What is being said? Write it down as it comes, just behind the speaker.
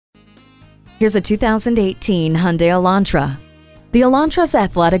Here's a 2018 Hyundai Elantra. The Elantra's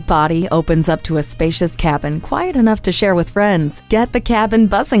athletic body opens up to a spacious cabin, quiet enough to share with friends. Get the cabin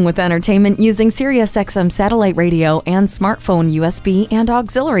buzzing with entertainment using SiriusXM satellite radio and smartphone USB and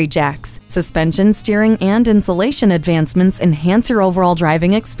auxiliary jacks. Suspension, steering, and insulation advancements enhance your overall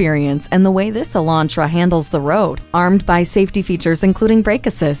driving experience and the way this Elantra handles the road. Armed by safety features including brake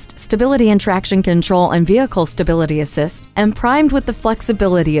assist, stability and traction control, and vehicle stability assist, and primed with the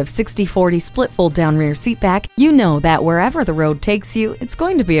flexibility of 60/40 split fold-down rear seatback, you know that wherever the road takes you, it's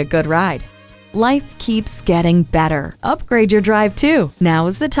going to be a good ride. Life keeps getting better. Upgrade your drive too. Now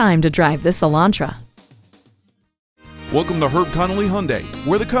is the time to drive this Elantra. Welcome to Connolly Hyundai,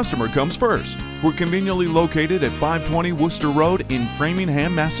 where the customer comes first. We're conveniently located at 520 Worcester Road in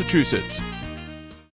Framingham, Massachusetts.